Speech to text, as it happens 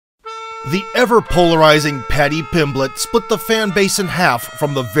The ever-polarizing Paddy Pimblett split the fan base in half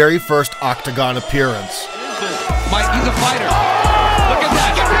from the very first octagon appearance. Mike, he's a fighter. Look at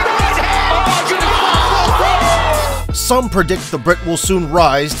that. Some predict the Brit will soon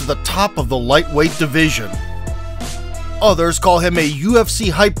rise to the top of the lightweight division. Others call him a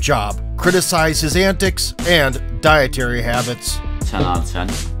UFC hype job, criticize his antics and dietary habits. 10 out of 10.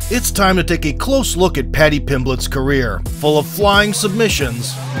 It's time to take a close look at Paddy Pimblett's career, full of flying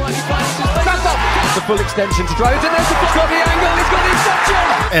submissions. The full extension to drive it, and he's got the angle, he's got the extension!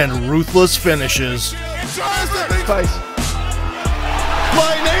 And ruthless finishes. Face.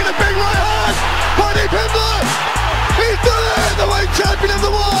 Flying knee, the big right hand! Paddy Pimblett! He's done it! The weight champion of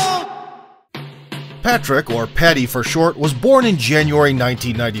the world! Patrick, or Paddy for short, was born in January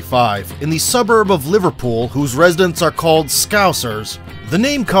 1995 in the suburb of Liverpool, whose residents are called Scousers. The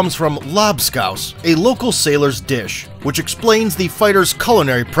name comes from lobscouse, a local sailor's dish, which explains the fighter's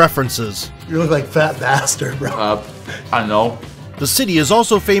culinary preferences. You look like fat bastard, bro. I know. The city is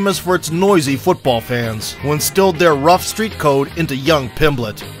also famous for its noisy football fans, who instilled their rough street code into young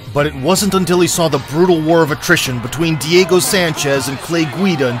Pimblett. But it wasn't until he saw the brutal war of attrition between Diego Sanchez and Clay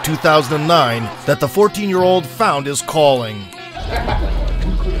Guida in 2009 that the 14-year-old found his calling.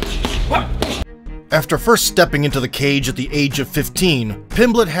 After first stepping into the cage at the age of 15,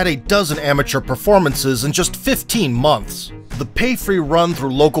 Pimblett had a dozen amateur performances in just 15 months. The pay-free run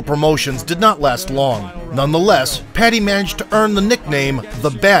through local promotions did not last long. Nonetheless, Paddy managed to earn the nickname The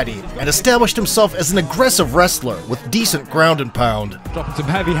Baddie and established himself as an aggressive wrestler with decent ground and pound. Dropping some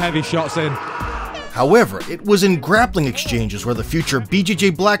heavy shots in. However, it was in grappling exchanges where the future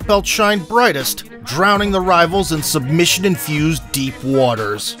BJJ black belt shined brightest, drowning the rivals in submission-infused deep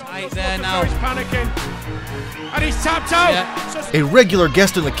waters. Right there now. He's panicking. And he's tapped out! Yeah. A regular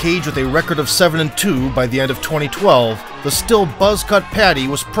guest in the cage with a record of 7-2 by the end of 2012, the still buzz-cut Paddy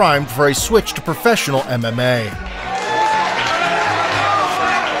was primed for a switch to professional MMA.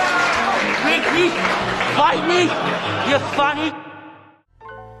 Fight me! You're funny!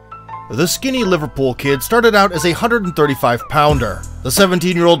 The skinny Liverpool kid started out as a 135-pounder. The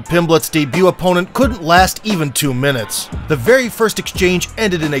 17-year-old Pimblett's debut opponent couldn't last even 2 minutes. The very first exchange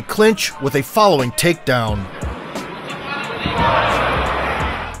ended in a clinch with a following takedown.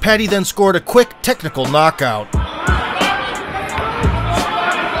 Paddy then scored a quick technical knockout.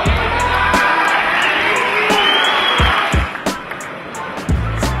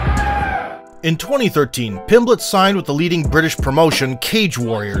 In 2013, Pimblett signed with the leading British promotion Cage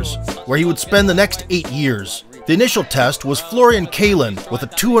Warriors, where he would spend the next 8 years. The initial test was Florian Kalin with a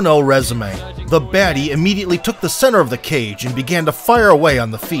 2-0 resume. The Baddie immediately took the center of the cage and began to fire away on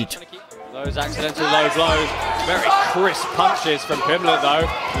the feet. Those accidental low blows, very crisp punches from Pimblett though,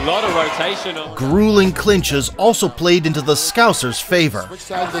 a lot of rotation. Grueling clinches also played into the Scousers' favor.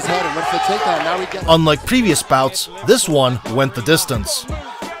 Unlike previous bouts, this one went the distance.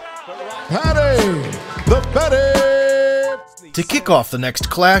 Paddy! The Paddy! To kick off the next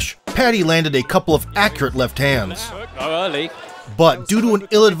clash, Paddy landed a couple of accurate left hands. Go early. But due to an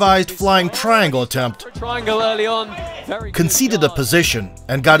ill-advised flying triangle attempt, Triangle early on, very conceded a position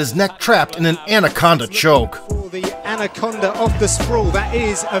and got his neck trapped in an anaconda choke. The anaconda off the sprawl, that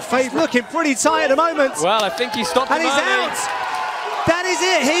is a favourite. Looking pretty tight at the moment. Well, I think he stopped And him he's early. out! That is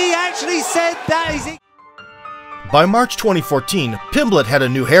it, he actually said that is it. By March 2014, Pimblett had a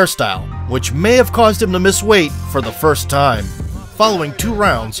new hairstyle, which may have caused him to miss weight for the first time. Following 2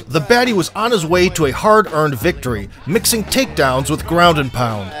 rounds, the Baddie was on his way to a hard-earned victory, mixing takedowns with ground and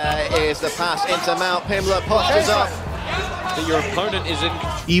pound. Here's the pass into Mount. Pimblett postures up. That your opponent is in.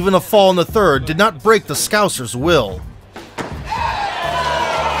 Even a fall in the third did not break the Scousers' will.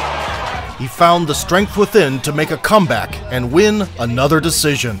 He found the strength within to make a comeback and win another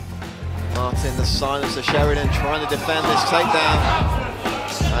decision. Martin, the silence of Sheridan trying to defend this takedown.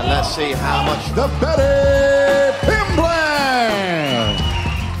 And let's see how much the Paddy Pimblett!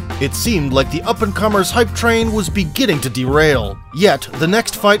 It seemed like the up-and-comers hype train was beginning to derail. Yet, the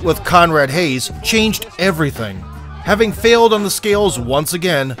next fight with Conrad Hayes changed everything. Having failed on the scales once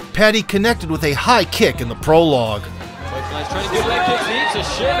again, Paddy connected with a high kick in the prologue. Trying to do leg kicks, he eats a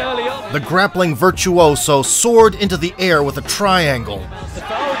shin early on. The grappling virtuoso soared into the air with a triangle. The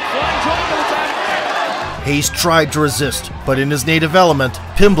forward flying triangle attack. Hayes tried to resist, but in his native element,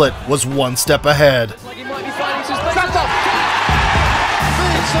 Pimblett was one step ahead. Like he might be fighting his big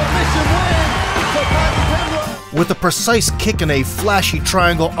submission win for Paddy Pimblett! With a precise kick and a flashy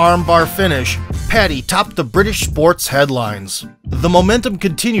triangle armbar finish, Paddy topped the British sports headlines. The momentum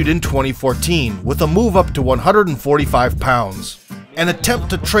continued in 2014 with a move up to 145 pounds. An attempt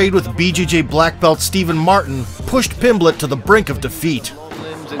to trade with BJJ black belt Stephen Martin pushed Pimblett to the brink of defeat.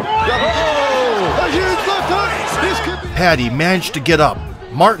 Double Paddy managed to get up.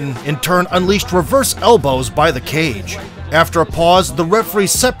 Martin, in turn, unleashed reverse elbows by the cage. After a pause, the referee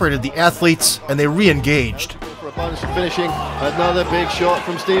separated the athletes and they re-engaged. Finishing another big shot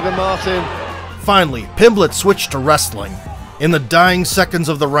from Stephen Martin. Finally, Pimblett switched to wrestling. In the dying seconds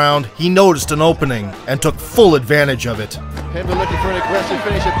of the round, he noticed an opening and took full advantage of it. Pimblett looking for an aggressive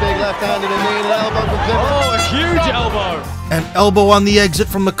finish, a big left hand and a knee and an elbow from Pimblett. Oh, a huge elbow! An elbow on the exit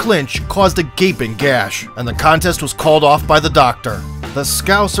from the clinch caused a gaping gash, and the contest was called off by the doctor. The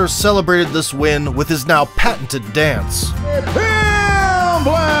Scouser celebrated this win with his now patented dance.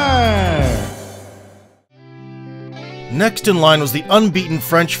 Pimblett! Next in line was the unbeaten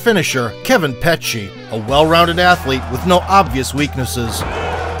French finisher, Kevin Petchy, a well-rounded athlete with no obvious weaknesses.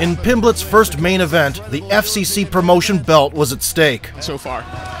 In Pimblett's first main event, the FCC promotion belt was at stake. So far.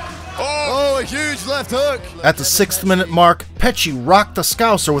 Oh, a huge left hook! At the 6th minute mark, Petchy rocked the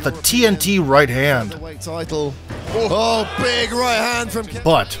Scouser with a TNT right hand. Title. Oh, big right hand from...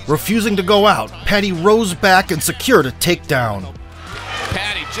 But, refusing to go out, Paddy rose back and secured a takedown.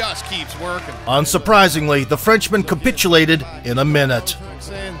 Paddy just keeps working. Unsurprisingly, the Frenchman capitulated in a minute.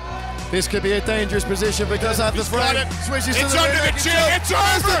 This could be a dangerous position because at the front, switches to It's the under rear, the chin. It's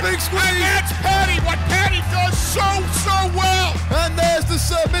over. the big squeeze. And that's Paddy. What Paddy does so well. And there's the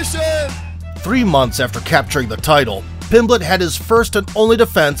submission. 3 months after capturing the title, Pimblett had his first and only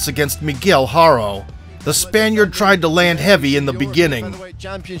defense against Miguel Haro. The Spaniard tried to land heavy in the beginning.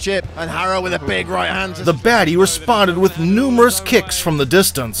 Championship and Haro with a big right hand. The baddie responded with numerous kicks from the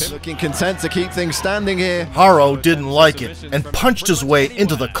distance. Looking content to keep things standing here. Haro didn't like it and punched his way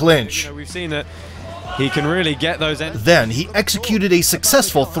into the clinch. We've seen that he can really get those. Then he executed a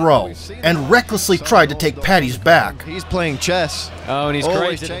successful throw and recklessly tried to take Paddy's back. He's playing chess. Oh, and he's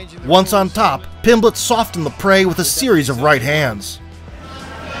Always crazy. changing. Once on top, Pimblett softened the prey with a series of right hands,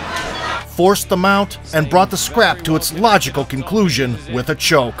 forced the mount, and brought the scrap to its logical conclusion with a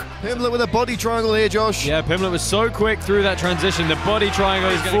choke. Pimblett with a body triangle here, Josh. Yeah, Pimblett was so quick through that transition. The body triangle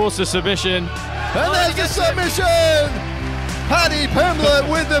is going to force a submission. And there's the submission! Paddy Pimblett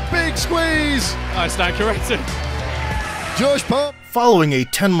with the big squeeze. I stand corrected. Josh Pump. Following a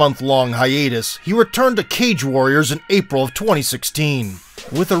 10-month-long hiatus, he returned to Cage Warriors in April of 2016.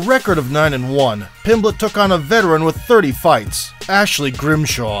 With a record of 9-1, Pimblett took on a veteran with 30 fights, Ashley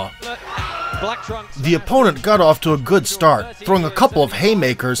Grimshaw. The opponent got off to a good start, throwing a couple of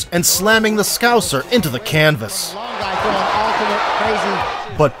haymakers and slamming the Scouser into the canvas.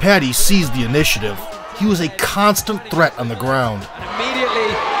 But Paddy seized the initiative. He was a constant threat on the ground.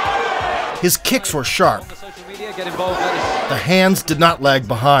 Immediately, His kicks were sharp. social media get involved. The hands did not lag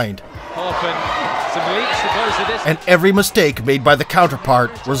behind. Often, some leaks to close the distance. And every mistake made by the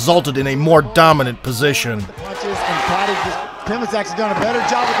counterpart resulted in a more dominant position. Pimblett's actually done a better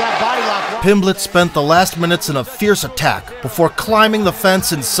job with that body lock. Pimblett spent the last minutes in a fierce attack before climbing the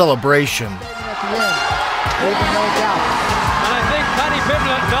fence in celebration. And I think Paddy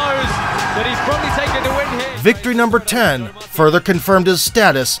Pimblett knows that he's probably taken the win here. Victory number 10 further confirmed his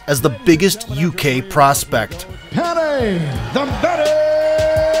status as the biggest UK prospect. Paddy, the Paddy Pimblett.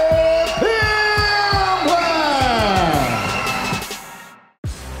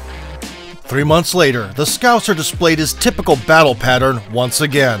 3 months later, the Scouser displayed his typical battle pattern once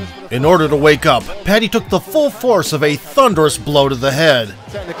again. In order to wake up, Paddy took the full force of a thunderous blow to the head,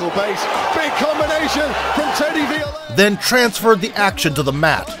 Technical base. Big combination from Teddy Villa. then transferred the action to the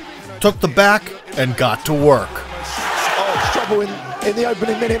mat, took the back, and got to work. Oh, it's trouble in the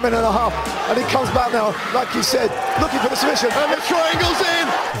opening minute and a half. And he comes back now, like you said, looking for the submission. And the triangle's in.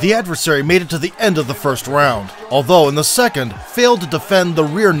 The adversary made it to the end of the first round, although in the second, failed to defend the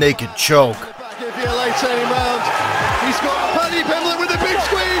rear naked choke. Back if you're late turning round. He's got Paddy Pimblett with a big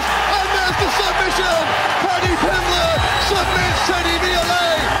squeeze. And there's the submission. Paddy Pimblett submits Teddy Villa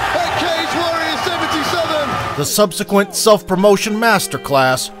at Cage Warriors 77. The subsequent self-promotion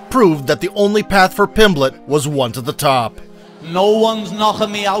masterclass proved that the only path for Pimblett was one to the top. No one's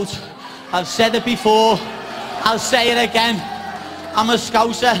knocking me out. I've said it before. I'll say it again. I'm a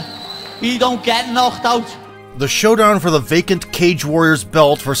Scouser. We don't get knocked out. The showdown for the vacant Cage Warriors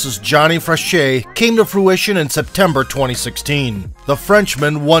belt versus Johnny Frachet came to fruition in September 2016. The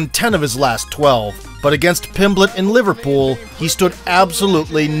Frenchman won 10 of his last 12, but against Pimblett in Liverpool, he stood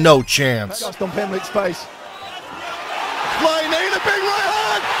absolutely no chance. Just on Pimblett's face. Flying knee, the big right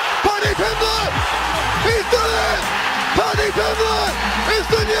hand. Paddy Pimblett. He's done it. Paddy Pimblett is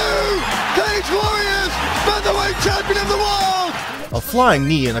the new Cage Warriors featherweight champion of the world. A flying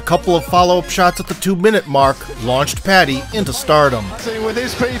knee and a couple of follow-up shots at the 2-minute mark launched Paddy into stardom. With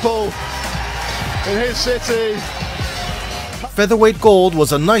his people in his city. Featherweight gold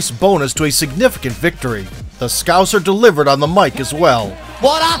was a nice bonus to a significant victory. The Scouser delivered on the mic as well.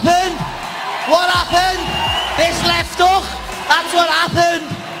 What happened? What happened? This left hook? That's what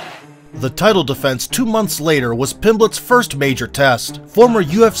happened. The title defense 2 months later was Pimblett's first major test. Former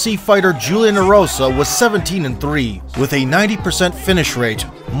UFC fighter Julian Erosa was 17-3 with a 90% finish rate.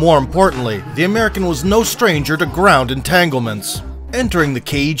 More importantly, the American was no stranger to ground entanglements. Entering the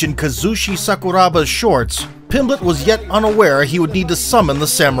cage in Kazushi Sakuraba's shorts, Pimblett was yet unaware he would need to summon the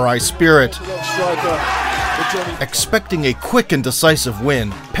samurai spirit. Expecting a quick and decisive win,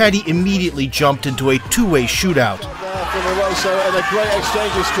 Paddy immediately jumped into a two-way shootout.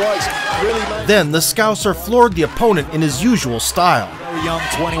 Then the Scouser floored the opponent in his usual style. Very young,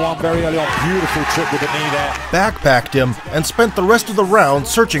 21, very early on. Beautiful trick with the knee there. Backpacked him and spent the rest of the round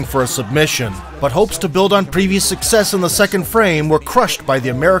searching for a submission. But hopes to build on previous success in the second frame were crushed by the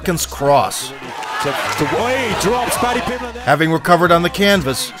American's cross. Drops Paddy Pimblett there. Having recovered on the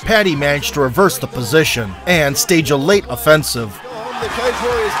canvas, Paddy managed to reverse the position and stage a late offensive.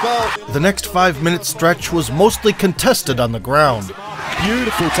 The next 5-minute stretch was mostly contested on the ground.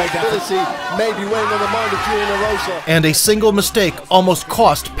 Beautiful takedown. Maybe weighing on the mind of Julian Erosa. And a single mistake almost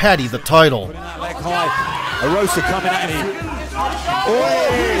cost Paddy the title. Leg high. Erosa coming at him.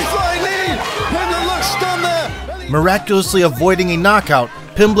 Flying knee! Pimblett looks stunned there. Miraculously avoiding a knockout,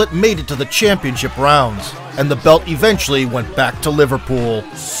 Pimblett made it to the championship rounds, and the belt eventually went back to Liverpool.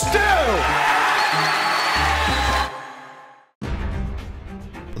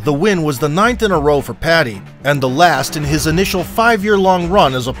 The win was the 9th in a row for Paddy, and the last in his initial 5-year-long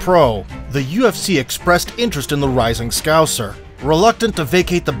run as a pro. The UFC expressed interest in the rising Scouser. Reluctant to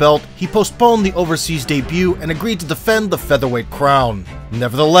vacate the belt, he postponed the overseas debut and agreed to defend the featherweight crown.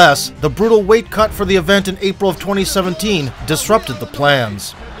 Nevertheless, the brutal weight cut for the event in April of 2017 disrupted the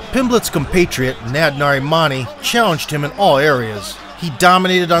plans. Pimblett's compatriot, Nad Narimani, challenged him in all areas. He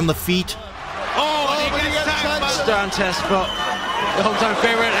dominated on the feet, Stern test, but the hometown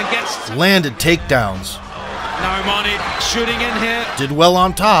favorite and gets landed takedowns, Narimani shooting in here. did well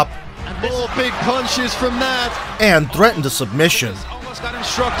on top, More big punches from Nad. and threatened a submission, Almost got him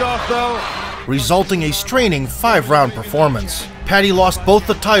shrugged off though. resulting a straining 5-round performance. Paddy lost both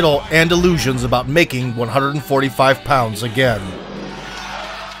the title and illusions about making 145 pounds again.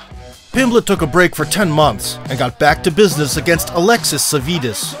 Pimblett took a break for 10 months and got back to business against Alexis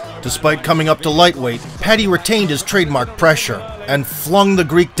Savidis. Despite coming up to lightweight, Paddy retained his trademark pressure and flung the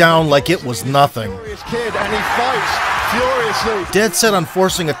Greek down like it was nothing. Kid, and he fights furiously. Dead set on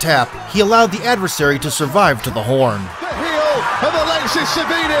forcing a tap, he allowed the adversary to survive to the horn. The heel of Alexis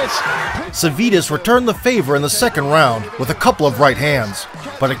Savidis. Savidis returned the favor in the second round with a couple of right hands,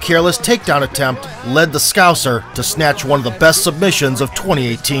 but a careless takedown attempt led the Scouser to snatch one of the best submissions of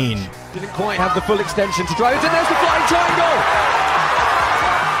 2018. Didn't quite have the full extension to drive it, and there's the flying triangle.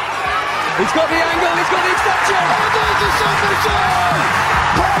 He's got the angle, he's got the extension! And there's the submission!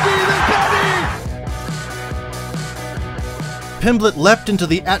 Paddy the Paddy! Pimblett leapt into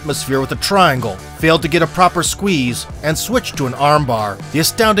the atmosphere with a triangle, failed to get a proper squeeze, and switched to an armbar. The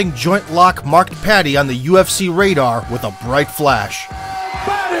astounding joint lock marked Paddy on the UFC radar with a bright flash.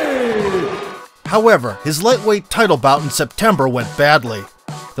 Paddy! However, his lightweight title bout in September went badly.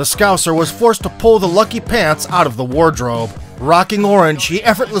 The Scouser was forced to pull the lucky pants out of the wardrobe. Rocking orange, he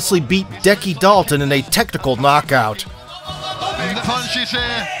effortlessly beat Decky Dalton in a technical knockout. Big punches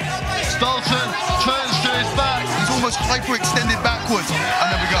here. Dalton turns to his back. He's almost hyperextended backwards.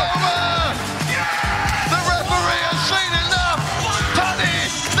 And there we go. The referee has seen enough. Paddy,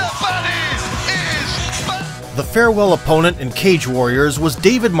 the Paddy is back. The farewell opponent in Cage Warriors was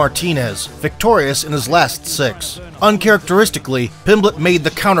David Martinez, victorious in his last 6. Uncharacteristically, Pimblett made the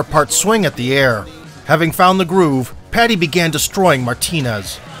counterpart swing at the air. Having found the groove, Paddy began destroying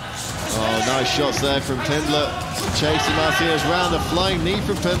Martinez. Oh, nice shots there from Pimblett. Chasing Martinez round, a flying knee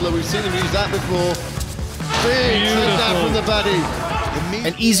from Pimblett. We've seen him use that before. Big takedown from the Paddy.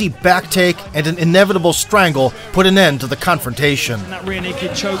 An easy back take and an inevitable strangle put an end to the confrontation. That rear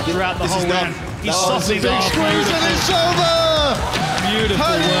naked choke throughout the whole done. round. He's Oh, this is softened big off. squeeze And it's over! Beautiful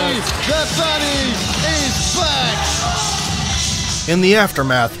Paddy, work. the Paddy is back! In the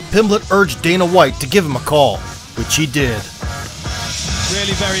aftermath, Pimblett urged Dana White to give him a call, which he did.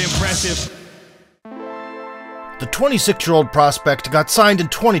 Really very impressive. The 26-year-old prospect got signed in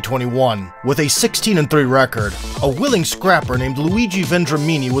 2021 with a 16-3 record. A willing scrapper named Luigi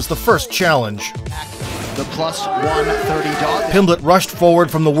Vendramini was the first challenge. The plus 130 dog. Pimblett rushed forward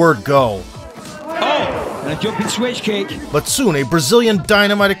from the word go, Oh, and a jumping switch kick. but soon a Brazilian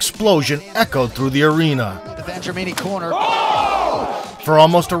dynamite explosion echoed through the arena. The Vendramini corner. For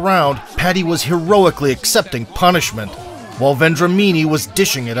almost a round, Paddy was heroically accepting punishment. while Vendramini was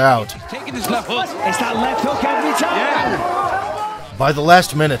dishing it out. Taking his left hook. It's that left hook every time. Yeah. By the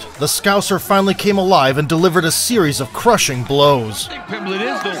last minute, the Scouser finally came alive and delivered a series of crushing blows. I think Pimblett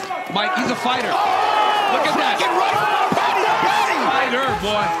is, though. Mike, he's a fighter. Look at that. Get right. Fighter,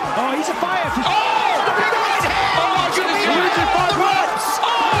 boy. Oh, he's a fighter. Oh, the big right hand.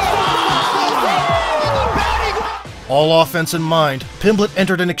 Oh, All offense in mind, Pimblett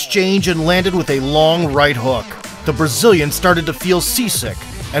entered an exchange and landed with a long right hook. The Brazilian started to feel seasick,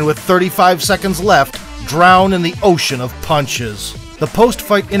 and with 35 seconds left, drowned in the ocean of punches. The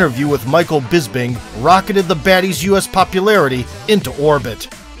post-fight interview with Michael Bisping rocketed the baddie's US popularity into orbit.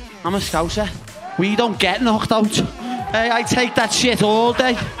 I'm a Scouser. We don't get knocked out. Hey, I take that shit all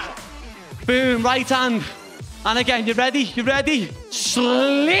day. Boom, right hand. And again, you ready? You ready?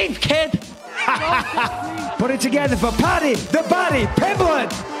 Sleep, kid! Put it together for Paddy, the Paddy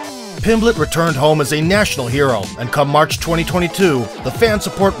Pimblett! Pimblett returned home as a national hero, and come March 2022, the fan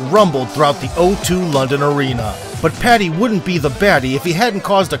support rumbled throughout the O2 London Arena. But Paddy wouldn't be the baddie if he hadn't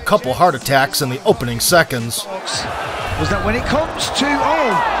caused a couple heart attacks in the opening seconds. Was that when it comes to...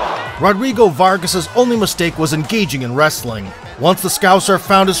 Rodrigo Vargas's only mistake was engaging in wrestling. Once the Scouser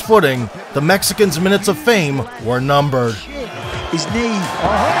found his footing, the Mexican's minutes of fame were numbered. His knee.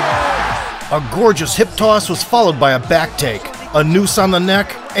 A gorgeous hip toss was followed by a back take, a noose on the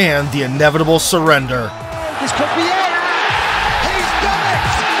neck, and the inevitable surrender. This could be it! He's done it!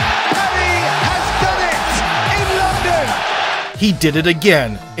 Paddy has done it! In London! He did it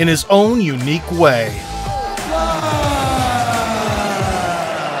again, in his own unique way.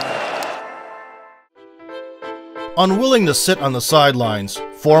 Unwilling to sit on the sidelines,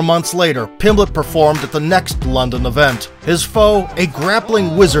 4 months later, Pimblett performed at the next London event. His foe, a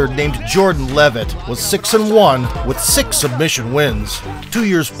grappling wizard named Jordan Levitt, was 6-1 with 6 submission wins. 2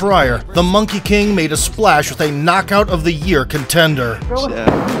 years prior, the Monkey King made a splash with a Knockout of the Year contender.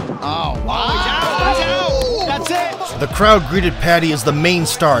 Oh, wow! That's it! The crowd greeted Paddy as the main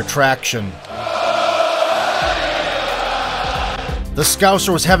star attraction. The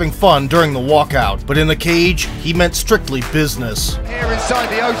Scouser was having fun during the walkout, but in the cage, he meant strictly business. Here inside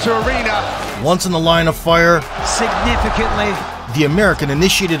the O2 Arena. Once in the line of fire, Significantly, the American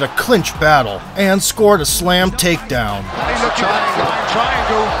initiated a clinch battle and scored a slam takedown.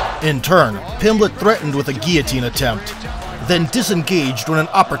 Triangle. In turn, Pimblett threatened with a guillotine attempt, then disengaged when an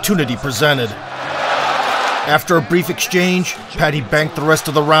opportunity presented. After a brief exchange, Paddy banked the rest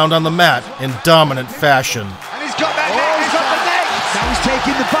of the round on the mat in dominant fashion. And he's got that neck. He's got the neck. now he's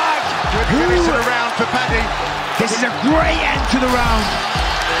taking the back. Good finish to the round for Paddy. This is a great end to the round.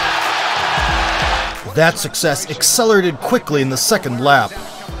 That success accelerated quickly in the second lap.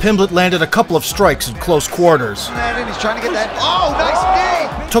 Pimblett landed a couple of strikes in close quarters. And he's trying to get that. Oh, nice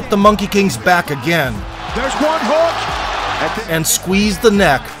knee. Took the Monkey King's back again. There's one hook. And squeezed the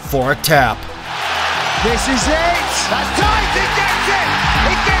neck for a tap. This is it. That's tight. He gets it.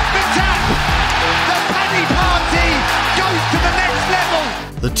 He gets the tap. The Paddy party goes to the next level.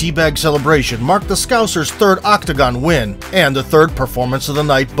 The teabag celebration marked the Scouser's third octagon win and the third performance of the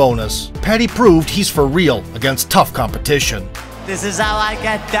night bonus. Paddy proved he's for real against tough competition. This is how I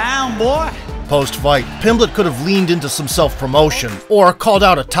get down, boy. Post-fight, Pimblett could have leaned into some self-promotion or called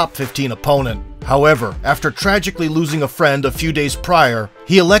out a top 15 opponent. However, after tragically losing a friend a few days prior,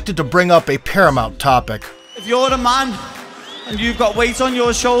 he elected to bring up a paramount topic. If you're a man and you've got weight on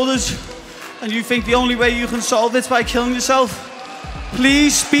your shoulders and you think the only way you can solve it is by killing yourself,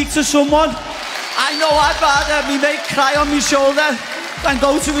 please speak to someone. I know I'd rather me mate cry on my shoulder than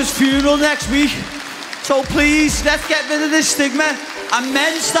go to his funeral next week. So please, let's get rid of this stigma and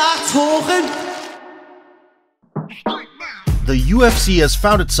men start talking. The UFC has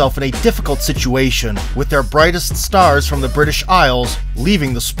found itself in a difficult situation, with their brightest stars from the British Isles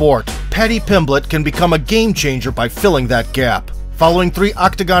leaving the sport. Paddy Pimblett can become a game changer by filling that gap. Following 3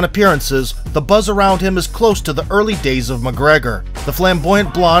 octagon appearances, the buzz around him is close to the early days of McGregor. The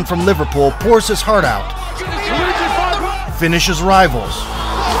flamboyant blonde from Liverpool pours his heart out, finishes rivals,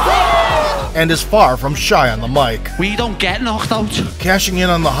 and is far from shy on the mic. We don't get knocked out. Cashing in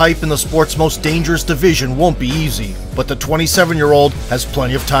on the hype in the sport's most dangerous division won't be easy, but the 27-year-old has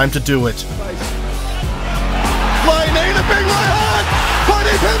plenty of time to do it. Flying in a big right hand.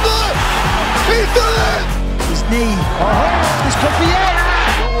 Paddy Pimblett. He's done it. His knee. This could be it.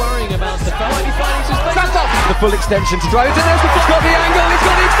 Not worrying about the the full extension to drive it, and there's the got the angle. He's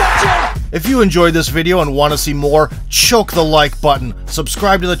got the extension. If you enjoyed this video and want to see more, choke the like button,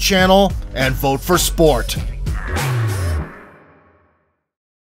 subscribe to the channel, and vote for sport.